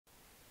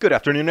Good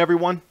afternoon,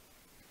 everyone.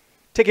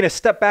 Taking a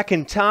step back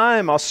in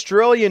time,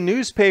 Australian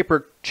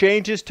newspaper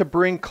changes to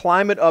bring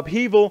climate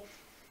upheaval,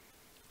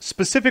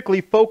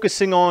 specifically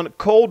focusing on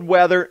cold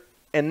weather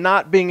and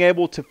not being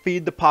able to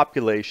feed the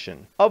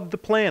population of the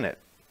planet.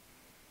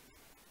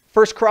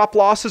 First crop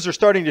losses are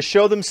starting to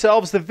show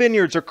themselves. The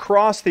vineyards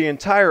across the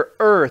entire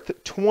earth,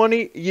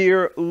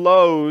 20-year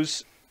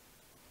lows.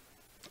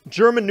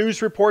 German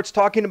news reports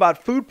talking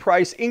about food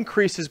price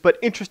increases, but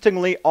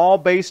interestingly, all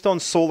based on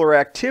solar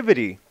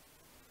activity.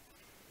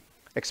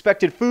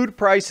 Expected food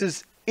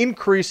prices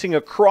increasing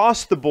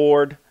across the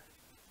board,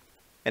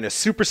 and a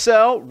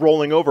supercell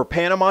rolling over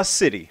Panama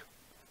City.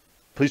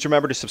 Please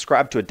remember to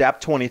subscribe to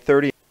Adapt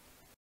 2030.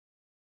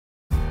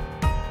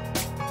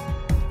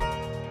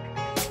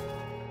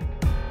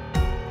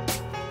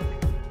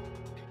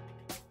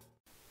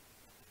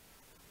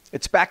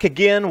 It's back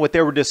again, what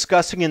they were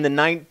discussing in the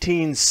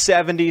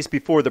 1970s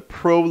before the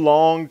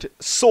prolonged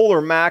solar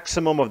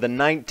maximum of the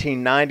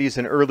 1990s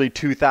and early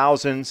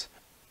 2000s.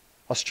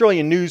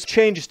 Australian news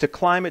changes to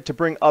climate to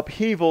bring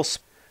upheaval,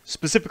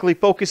 specifically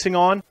focusing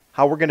on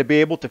how we're going to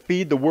be able to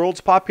feed the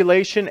world's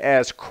population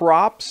as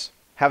crops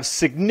have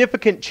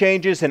significant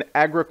changes in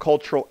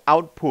agricultural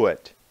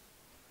output.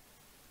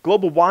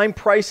 Global wine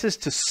prices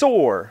to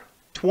soar.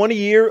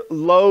 20-year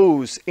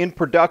lows in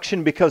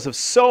production because of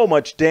so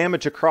much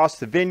damage across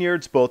the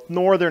vineyards, both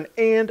northern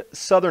and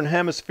southern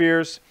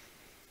hemispheres.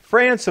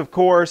 France, of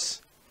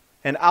course,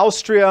 and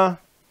Austria,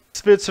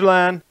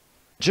 Switzerland,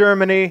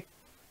 Germany,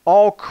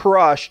 all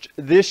crushed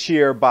this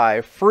year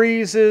by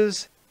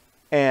freezes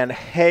and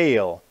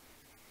hail.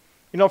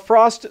 You know,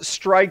 frost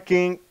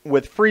striking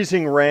with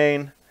freezing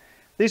rain.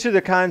 These are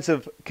the kinds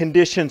of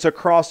conditions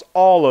across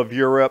all of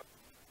Europe.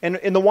 And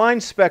in the Wine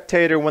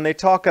Spectator, when they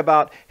talk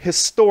about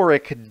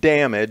historic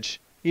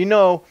damage, you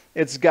know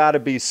it's got to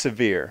be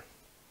severe.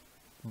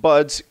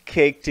 Buds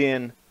caked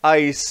in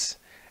ice,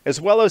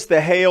 as well as the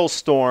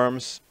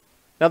hailstorms.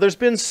 Now, there's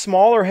been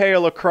smaller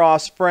hail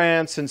across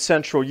France and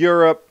Central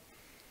Europe.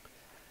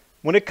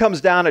 When it comes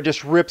down, it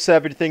just rips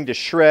everything to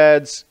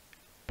shreds,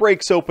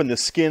 breaks open the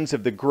skins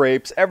of the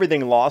grapes,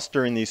 everything lost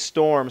during these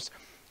storms.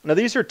 Now,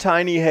 these are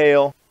tiny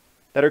hail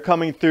that are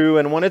coming through,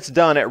 and when it's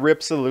done, it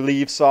rips the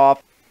leaves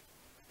off.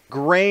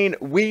 Grain,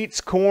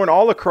 wheats, corn,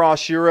 all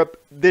across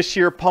Europe this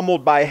year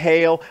pummeled by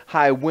hail,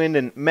 high wind,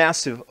 and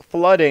massive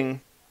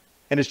flooding.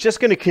 And it's just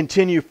going to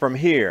continue from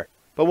here.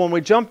 But when we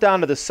jump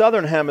down to the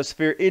southern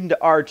hemisphere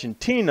into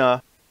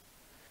Argentina,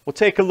 we'll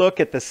take a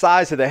look at the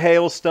size of the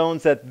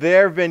hailstones that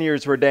their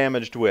vineyards were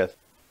damaged with.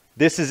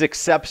 This is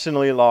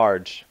exceptionally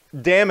large,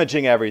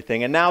 damaging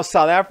everything. And now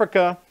South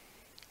Africa,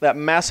 that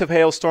massive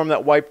hailstorm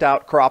that wiped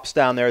out crops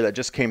down there that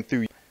just came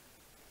through.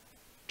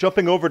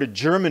 Jumping over to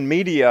German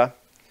media,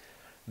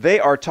 they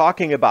are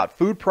talking about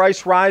food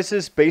price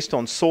rises based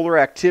on solar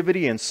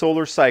activity and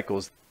solar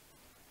cycles.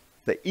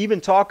 They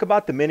even talk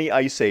about the mini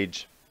ice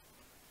age.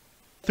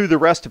 Through the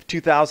rest of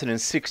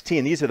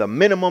 2016, these are the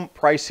minimum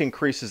price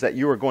increases that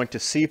you are going to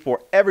see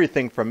for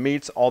everything from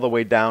meats all the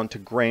way down to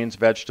grains,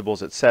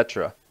 vegetables,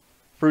 etc.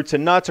 Fruits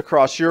and nuts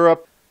across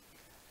Europe.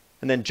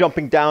 And then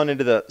jumping down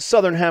into the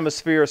southern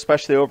hemisphere,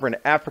 especially over in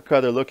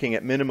Africa, they're looking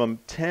at minimum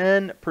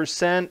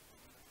 10%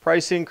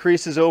 price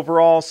increases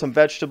overall. Some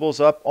vegetables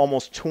up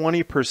almost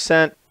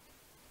 20%.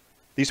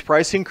 These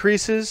price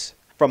increases,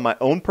 from my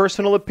own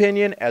personal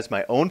opinion, as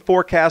my own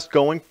forecast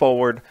going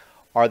forward,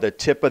 are the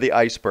tip of the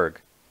iceberg.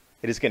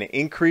 It is going to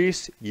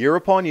increase year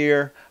upon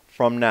year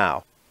from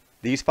now.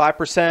 These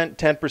 5%,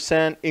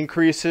 10%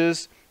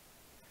 increases,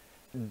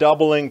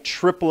 doubling,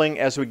 tripling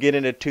as we get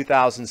into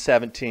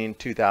 2017,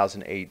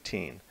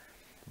 2018.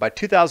 By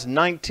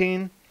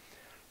 2019,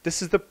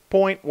 this is the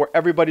point where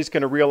everybody's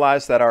going to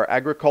realize that our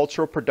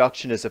agricultural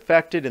production is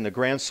affected and the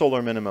grand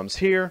solar minimums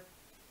here.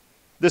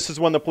 This is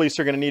when the police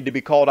are going to need to be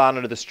called out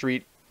onto the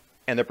street,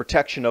 and the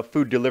protection of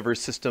food delivery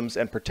systems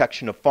and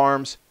protection of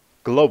farms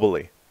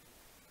globally.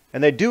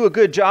 And they do a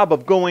good job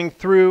of going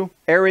through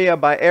area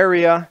by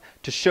area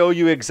to show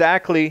you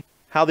exactly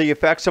how the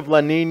effects of La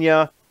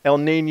Nina, El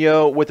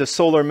Nino with the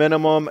solar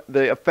minimum,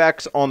 the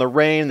effects on the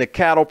rain, the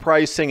cattle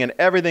pricing, and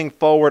everything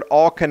forward,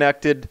 all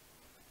connected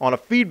on a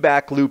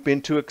feedback loop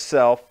into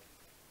itself.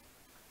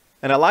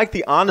 And I like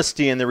the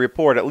honesty in the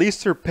report. At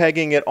least they're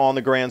pegging it on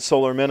the grand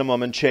solar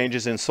minimum and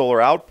changes in solar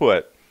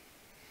output.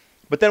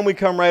 But then we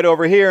come right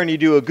over here and you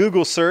do a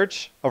Google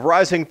search of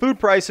rising food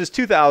prices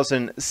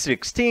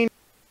 2016.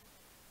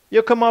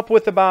 You'll come up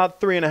with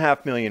about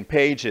 3.5 million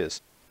pages.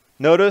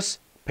 Notice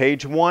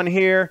page 1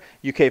 here,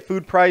 UK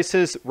food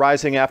prices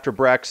rising after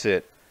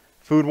Brexit.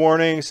 Food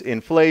warnings,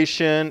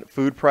 inflation,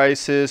 food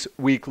prices,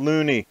 weak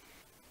loonie.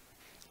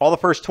 All the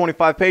first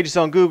 25 pages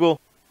on Google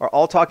are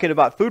all talking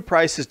about food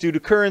prices due to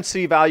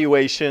currency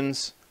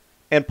valuations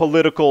and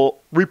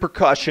political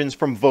repercussions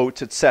from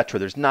votes, etc.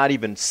 There's not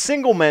even a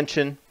single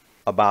mention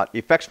about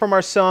effects from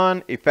our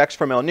sun, effects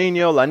from El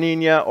Nino, La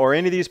Nina, or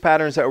any of these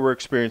patterns that we're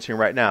experiencing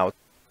right now.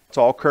 It's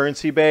all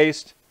currency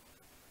based.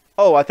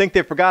 Oh, I think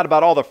they forgot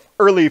about all the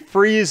early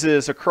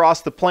freezes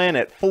across the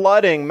planet,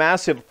 flooding,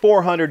 massive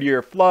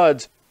 400-year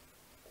floods,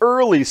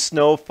 early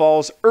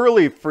snowfalls,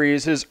 early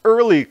freezes,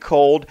 early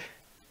cold,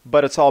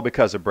 but it's all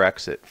because of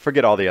Brexit.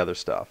 Forget all the other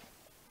stuff.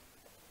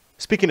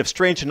 Speaking of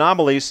strange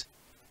anomalies,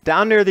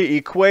 down near the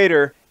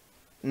equator,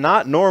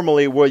 not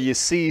normally will you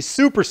see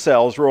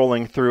supercells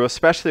rolling through,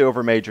 especially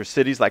over major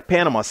cities like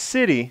Panama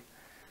City.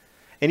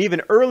 And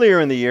even earlier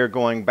in the year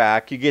going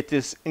back, you get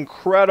this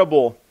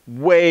incredible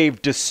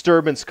wave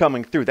disturbance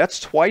coming through. That's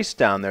twice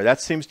down there.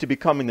 That seems to be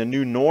becoming the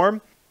new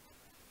norm.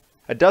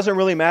 It doesn't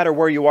really matter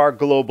where you are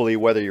globally,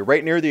 whether you're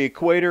right near the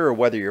equator or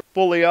whether you're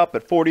fully up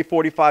at 40,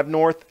 45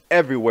 north,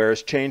 everywhere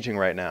is changing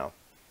right now.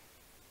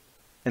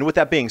 And with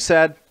that being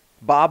said,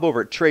 Bob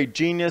over at Trade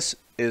Genius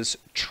is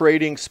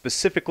trading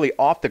specifically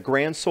off the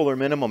grand solar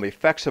minimum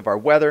effects of our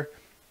weather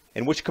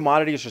and which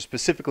commodities are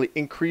specifically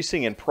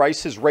increasing in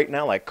prices right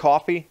now, like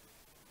coffee.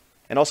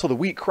 And also the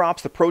wheat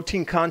crops, the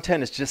protein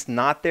content is just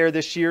not there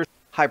this year.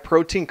 High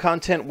protein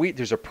content wheat,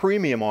 there's a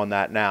premium on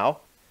that now.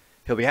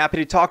 He'll be happy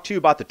to talk to you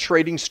about the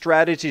trading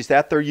strategies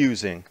that they're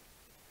using.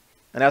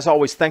 And as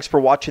always, thanks for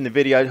watching the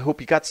video. I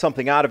hope you got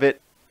something out of it.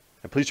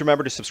 And please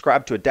remember to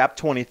subscribe to Adapt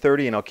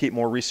 2030, and I'll keep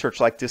more research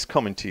like this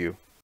coming to you.